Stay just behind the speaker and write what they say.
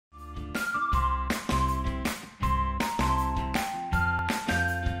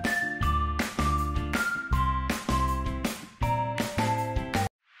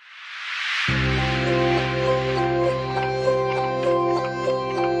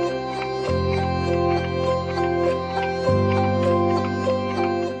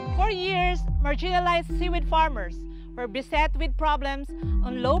specialized seaweed farmers were beset with problems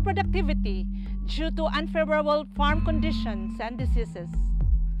on low productivity due to unfavorable farm conditions and diseases.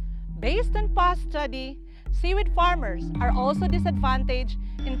 Based on past study, seaweed farmers are also disadvantaged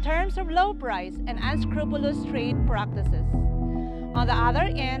in terms of low price and unscrupulous trade practices. On the other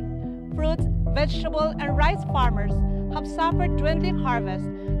end, fruits, vegetable, and rice farmers have suffered dwindling harvests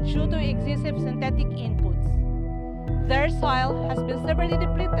due to excessive synthetic inputs. Their soil has been severely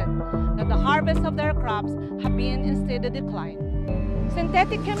depleted, and the harvest of their crops have been in steady decline.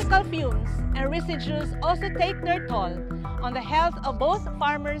 Synthetic chemical fumes and residues also take their toll on the health of both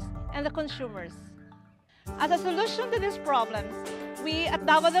farmers and the consumers. As a solution to these problems, we at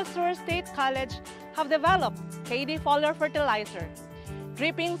Davao del Sur State College have developed KD foliar fertilizer.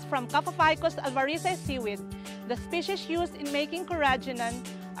 Drippings from Capophycus alvariaceae seaweed, the species used in making coragenan,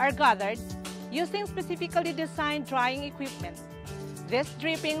 are gathered using specifically designed drying equipment. These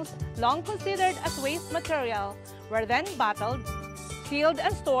drippings, long considered as waste material, were then bottled, sealed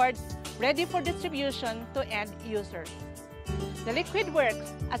and stored, ready for distribution to end users. The liquid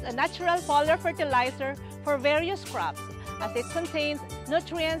works as a natural foliar fertilizer for various crops as it contains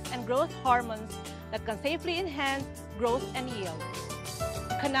nutrients and growth hormones that can safely enhance growth and yield.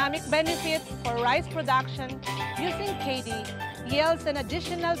 Economic benefit for rice production using KD yields an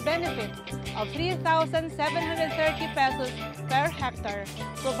additional benefit of 3,730 pesos per hectare,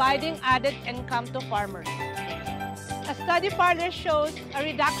 providing added income to farmers. A study further shows a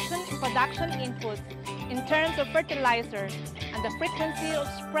reduction in production inputs in terms of fertilizer and the frequency of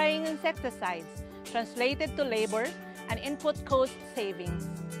spraying insecticides, translated to labor and input cost savings.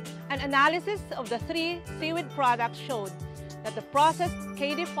 An analysis of the three seaweed products showed that the processed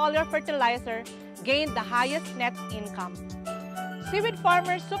KD foliar fertilizer gained the highest net income. Seaweed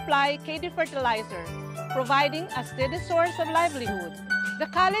farmers supply KD fertilizer, providing a steady source of livelihood. The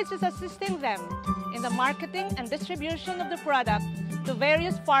college is assisting them in the marketing and distribution of the product to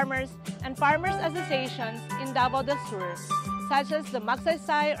various farmers and farmers associations in Davao del Sur, such as the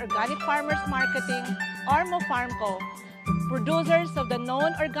Magsaysay Organic Farmers Marketing or MoFarmco, producers of the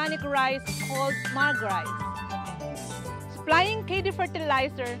known organic rice called mag rice. Supplying KD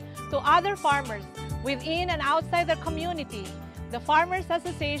fertilizer to other farmers within and outside their community, the Farmers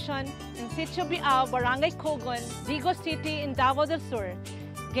Association in Sitio Biao, Barangay Cogon, Digo City in Davao del Sur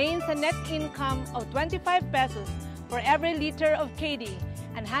gains a net income of 25 pesos for every liter of KD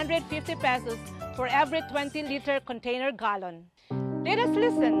and 150 pesos for every 20-liter container gallon. Let us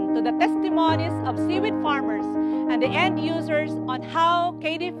listen to the testimonies of seaweed farmers and the end users on how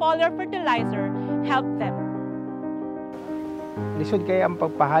KD foliar fertilizer helped them. Lisod kay ang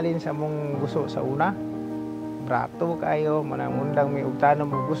pagpahalin sa mong gusto sa una. Brato kayo, manamundang may ugtano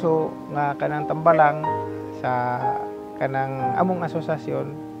mo gusto nga kanang tambalang sa kanang among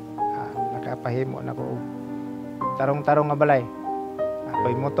asosasyon. Nakapahimo na ko tarong-tarong nga balay.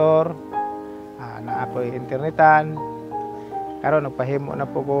 Ako'y motor, na ako'y internetan. Karon nagpahimo na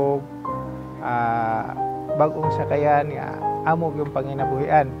po ko bagong sakayan nga amo yung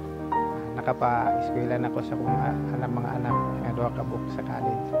panginabuhian. Nakapa-eskwela na ko sa kong mga anak nga duha ka buok sa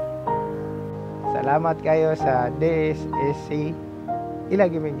college. Salamat kayo sa DSSC.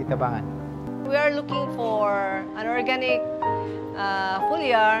 Ilagi may gitabangan. We are looking for an organic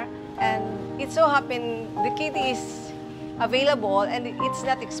foliar, and it so happened the KD is available and it's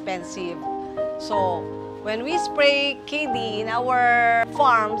not expensive. So when we spray KD in our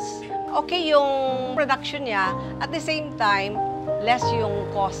farms, okay yung production niya, at the same time, less yung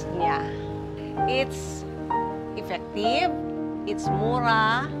cost niya. It's effective, it's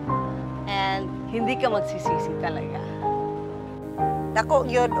mura, and hindi ka magsisisi talaga. Dako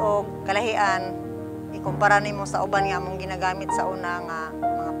gyud og kalahian ikumpara nimo sa uban nga among ginagamit sa una nga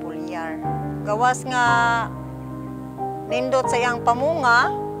mga foliar. Gawas nga nindot sa iyang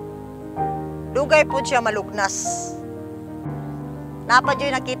pamunga, dugay pud siya malugnas. Napa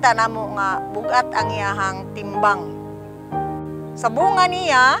joy nakita namo nga bugat ang iyahang timbang. Sa bunga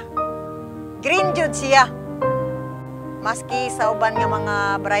niya, green jud siya. Maski sa uban nga mga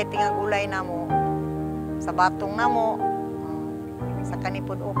variety nga gulay namo, sa batong namo, sa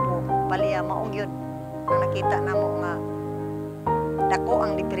kanipod upo, baliya maong yun na nakita namo nga dako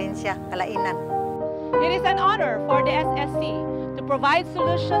ang diferensya, kalainan. It is an honor for the SSC to provide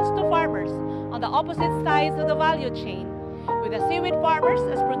solutions to farmers on the opposite sides of the value chain, with the seaweed farmers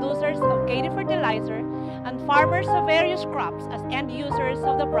as producers of KD fertilizer and farmers of various crops as end users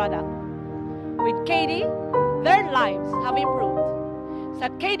of the product. With KD, their lives have improved.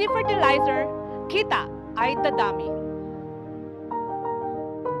 Sa KD fertilizer, kita ay dadami.